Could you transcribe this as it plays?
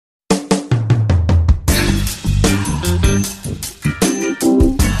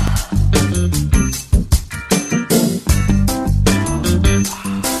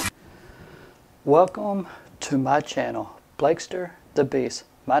Welcome to my channel, Blakester the Beast.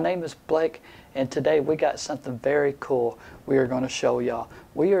 My name is Blake, and today we got something very cool we are going to show y'all.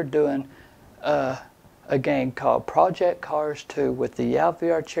 We are doing a game called Project Cars 2 with the Yaw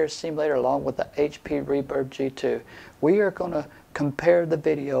VR chair simulator along with the HP Reverb G2. We are going to compare the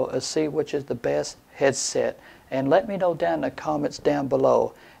video and see which is the best headset. And let me know down in the comments down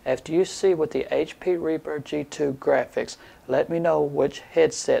below, after you see with the HP Reverb G2 graphics, let me know which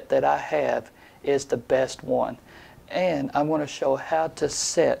headset that I have is the best one. And I'm going to show how to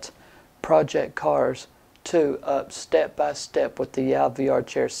set Project Cars 2 up step by step with the Yaw VR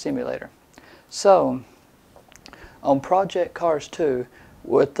chair simulator. So on Project Cars 2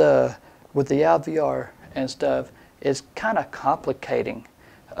 with the Yaw VR and stuff, it's kind of complicating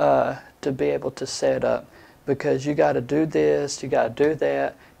to be able to set up, because you got to do this, you got to do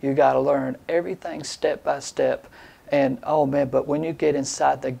that, you got to learn everything step by step. And oh man, but when you get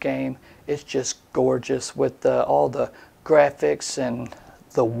inside the game, it's just gorgeous with all the graphics and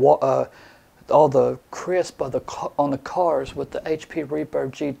all the crisp on the cars with the HP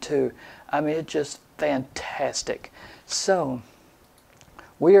Reverb G2. I mean, it's just fantastic. So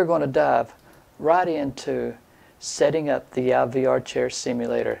we are going to dive right into setting up the Yaw VR chair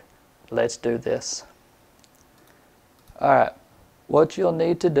simulator. Let's do this. Alright, what you'll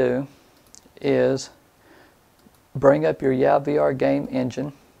need to do is bring up your Yaw VR game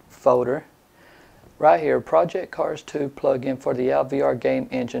engine folder. Right here, Project Cars 2 plugin for the Yaw VR game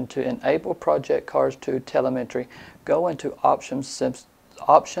engine. To enable Project Cars 2 telemetry, go into Options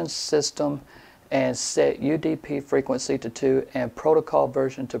System and set UDP frequency to 2 and protocol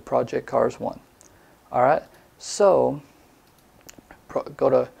version to Project Cars 1. Alright, so go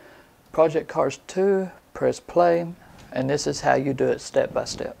to Project Cars 2, press play, and this is how you do it step by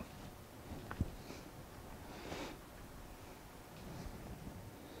step.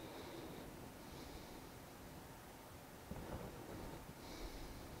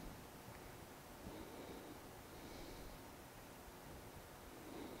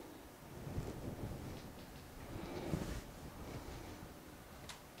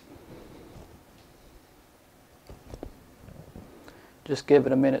 Just give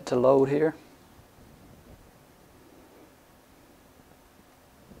it a minute to load here.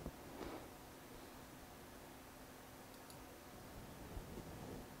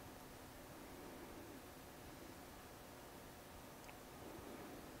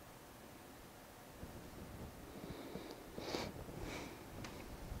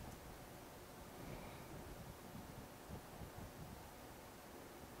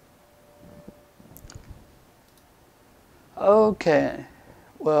 Okay,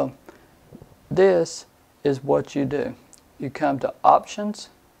 well, this is what you do. You come to Options,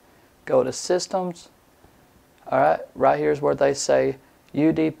 go to Systems. Alright, right here is where they say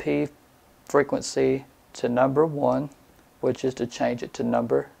UDP frequency to number 1, which is to change it to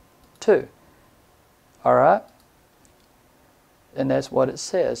number 2. Alright, and that's what it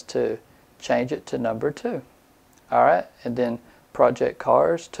says, to change it to number 2. Alright, and then Project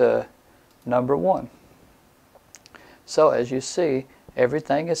Cars to number 1. So as you see,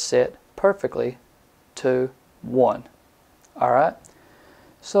 everything is set perfectly to 1. Alright,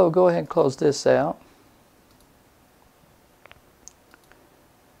 so go ahead and close this out.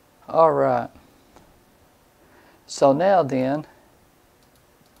 Alright, so now then,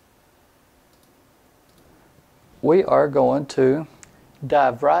 we are going to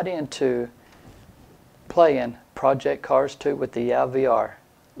dive right into playing Project Cars 2 with the Yaw VR.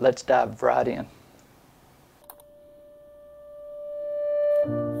 Let's dive right in.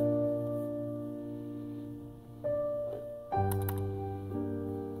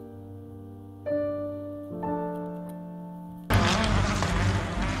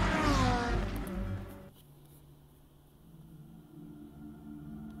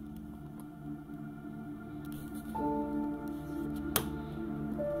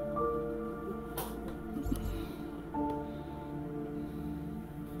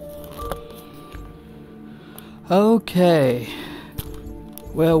 Okay,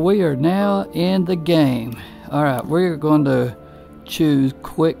 well, we are now in the game. Alright, we're going to choose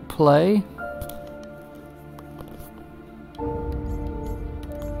Quick Play.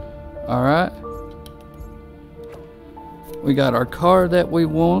 Alright, we got our car that we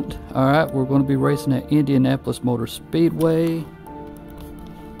want. Alright, we're going to be racing at Indianapolis Motor Speedway.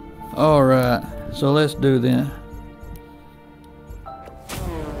 Alright, so let's do that.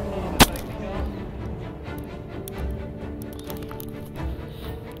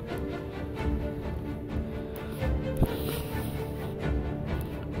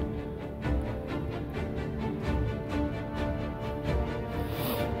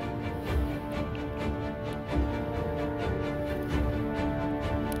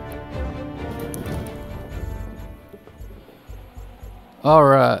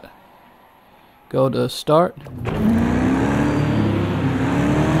 Alright. Go to start.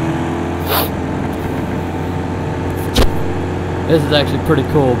 This is actually pretty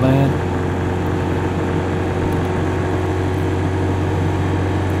cool, man.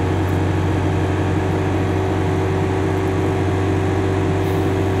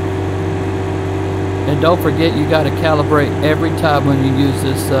 And don't forget, you got to calibrate every time when you use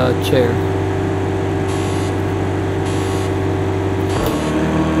this chair.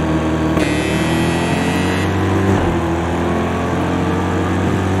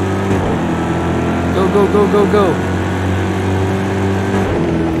 Go, go, go, go, go.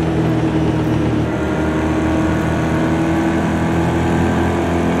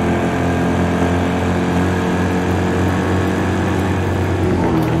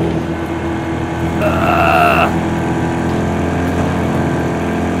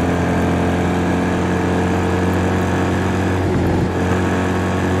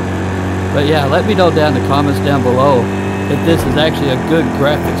 But yeah, let me know down in the comments down below if this is actually a good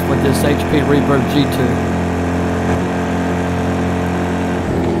graphics with this HP Reverb G2.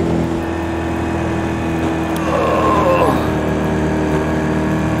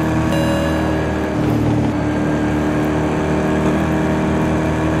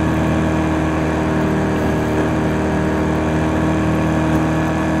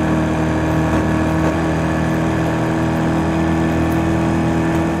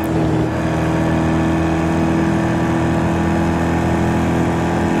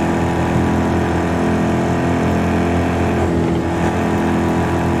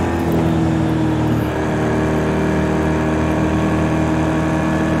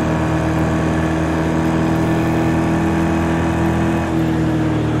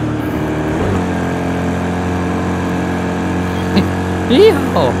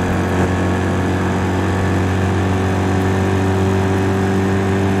 Yeehaw!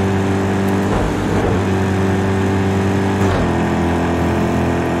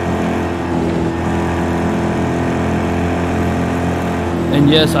 And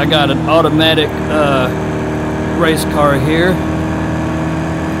yes, I got an automatic race car here.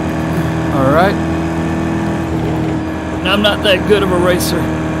 Alright. I'm not that good of a racer.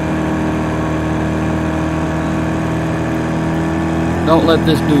 Don't let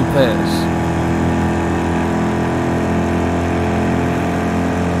this dude pass.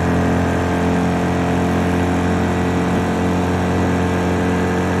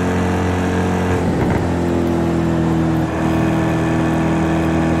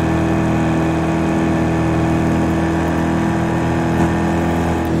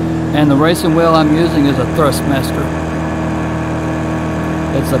 And the racing wheel I'm using is a Thrustmaster.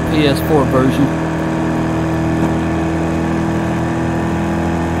 It's a PS4 version.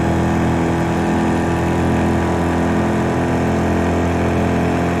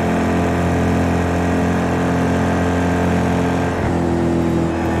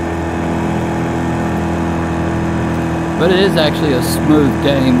 But it is actually a smooth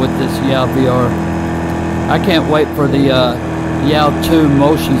game with this Yaw VR. I can't wait for the Yaw 2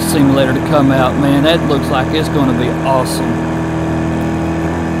 motion simulator to come out, man. That looks like it's going to be awesome.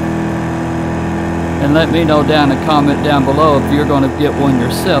 And let me know down in the comment down below if you're going to get one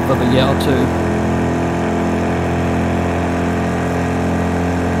yourself of a Yaw 2.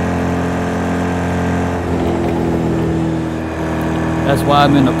 That's why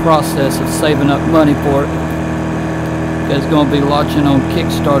I'm in the process of saving up money for it. It's going to be launching on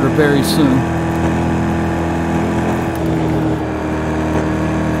Kickstarter very soon.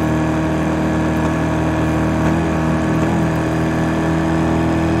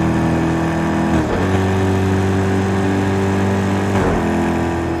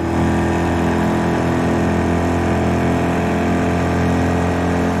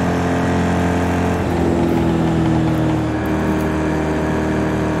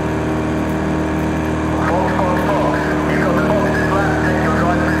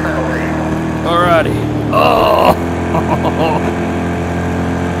 Oh!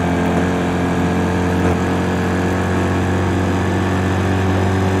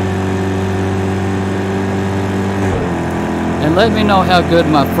 And let me know how good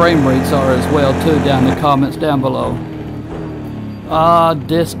my frame rates are as well too down in the comments down below. Ah,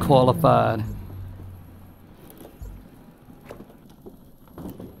 disqualified.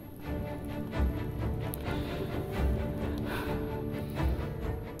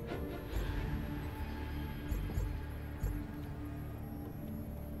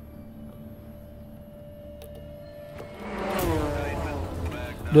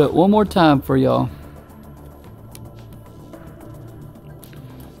 Do it one more time for y'all.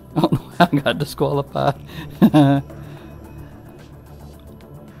 I don't know how I got disqualified.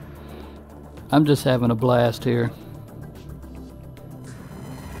 I'm just having a blast here.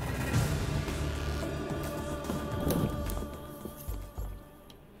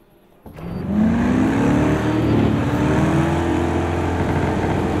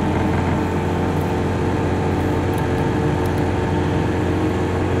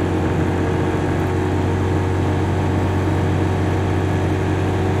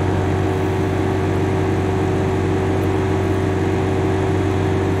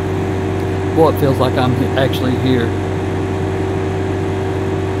 Boy, it feels like I'm actually here.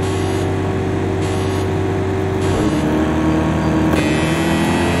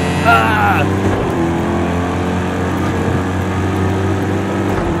 Ah!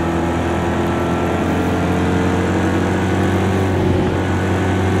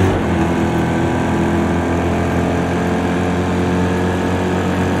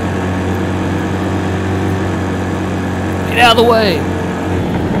 Get out of the way!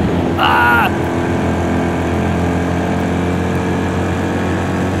 Ah!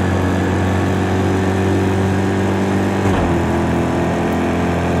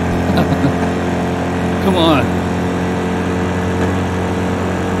 Come on.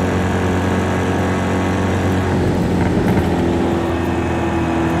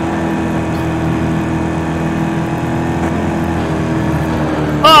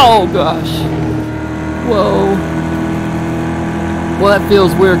 Oh gosh. Whoa. Well, that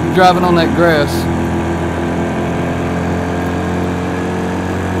feels weird driving on that grass.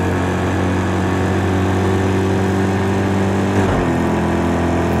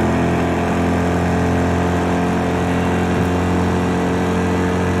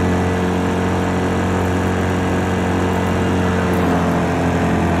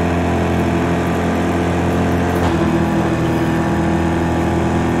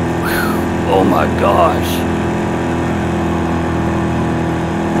 Oh my gosh.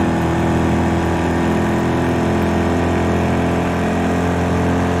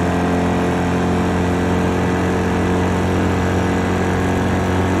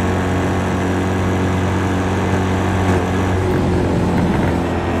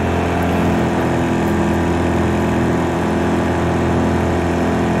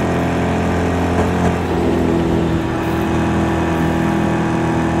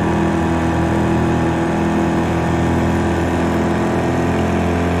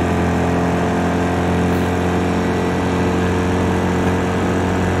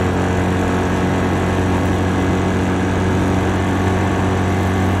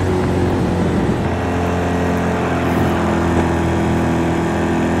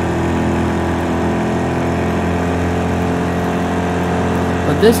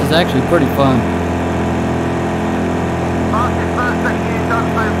 This is actually pretty fun. Fastest first thing you've done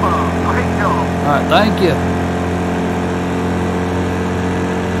so far. Great job. Alright, thank you.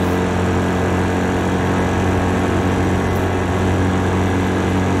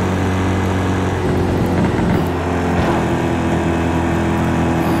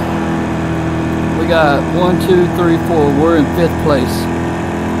 We got 1, 2, 3, 4. We're in 5th place.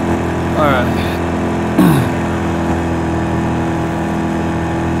 Alright.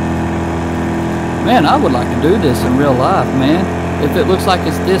 Man, I would like to do this in real life, man. If it looks like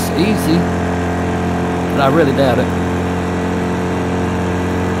it's this easy, but I really doubt it.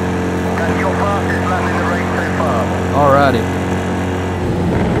 That's your fastest lap in the race so far. Alrighty.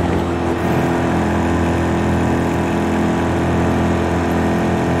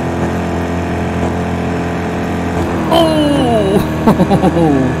 Oh!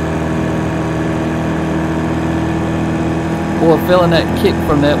 Boy, feeling that kick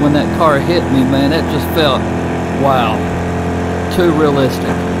from that when that car hit me, man, that just felt, wow, too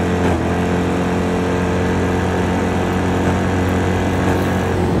realistic.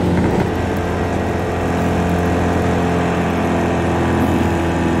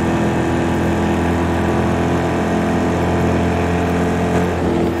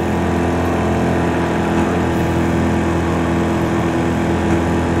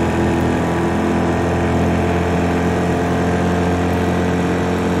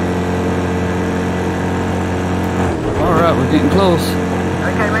 We're getting close.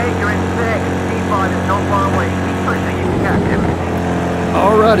 Okay, mate, you're in 6th. P5 is not far away. Keep pushing, you can catch him.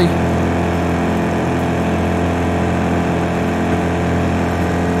 Alrighty.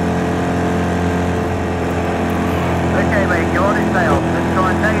 Okay, mate, you're on his tail. Let's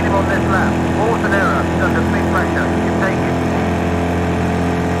try and tail him on this lap. Force and error. He's under big pressure. You can take it.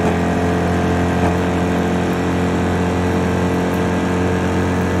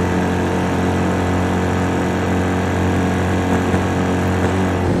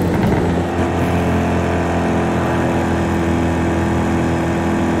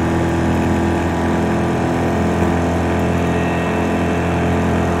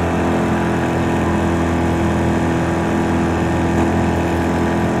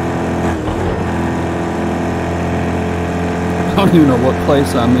 don't even know what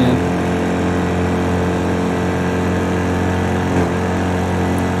place I'm in.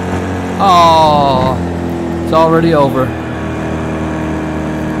 Oh, it's already over.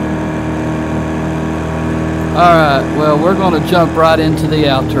 Alright, well, we're going to jump right into the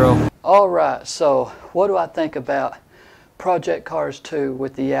outro. Alright, so what do I think about Project Cars 2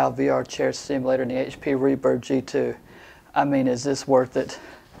 with the Yaw VR chair simulator and the HP Reverb G2? I mean, is this worth it?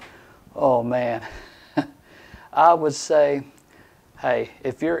 Oh man. I would say, hey,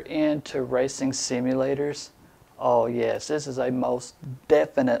 if you're into racing simulators, oh yes, this is a most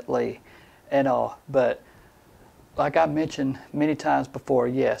definitely and all. But like I mentioned many times before,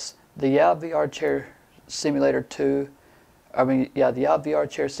 yes, the Yaw VR chair simulator 2, the Yaw VR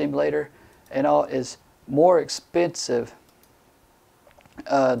chair simulator and all is more expensive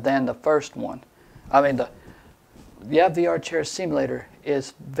than the first one. I mean, the Yaw VR chair simulator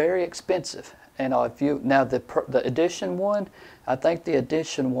is very expensive. And if you now the edition one, I think the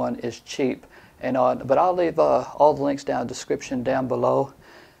edition one is cheap. And but I'll leave all the links down in the description down below.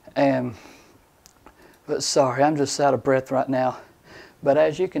 But sorry, I'm just out of breath right now. But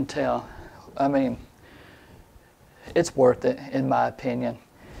as you can tell, I mean, it's worth it in my opinion.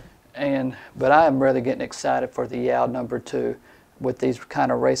 But I am really getting excited for the Yaw number 2 with these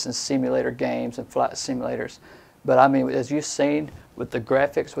kind of racing simulator games and flight simulators. But I mean, as you've seen with the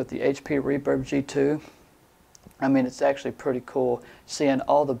graphics with the HP Reverb G2, I mean, it's actually pretty cool seeing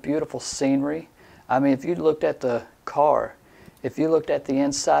all the beautiful scenery. I mean, if you looked at the car, if you looked at the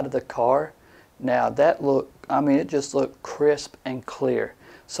inside of the car, now that looked, I mean, it just looked crisp and clear.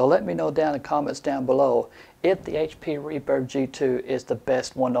 So let me know down in the comments down below if the HP Reverb G2 is the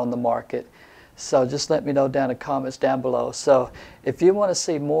best one on the market. So just let me know down in the comments down below. So if you want to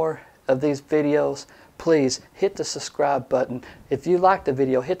see more of these videos, please hit the subscribe button. If you like the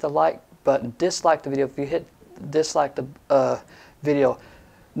video, hit the like button. Dislike the video. If you dislike the video,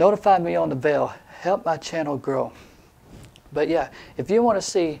 notify me on the bell. Help my channel grow. But yeah, if you want to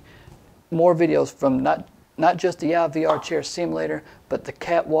see more videos from not just the Yaw VR chair simulator, but the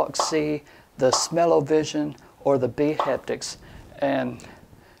Catwalk C, the Smell-O-Vision, or the B-Haptics, and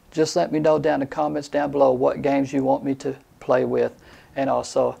just let me know down in the comments down below what games you want me to play with. And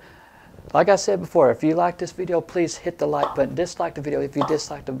also, like I said before, if you like this video, please hit the like button. Dislike the video if you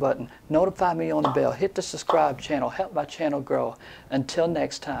dislike the button. Notify me on the bell. Hit the subscribe channel. Help my channel grow. Until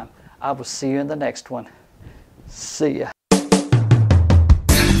next time, I will see you in the next one. See ya.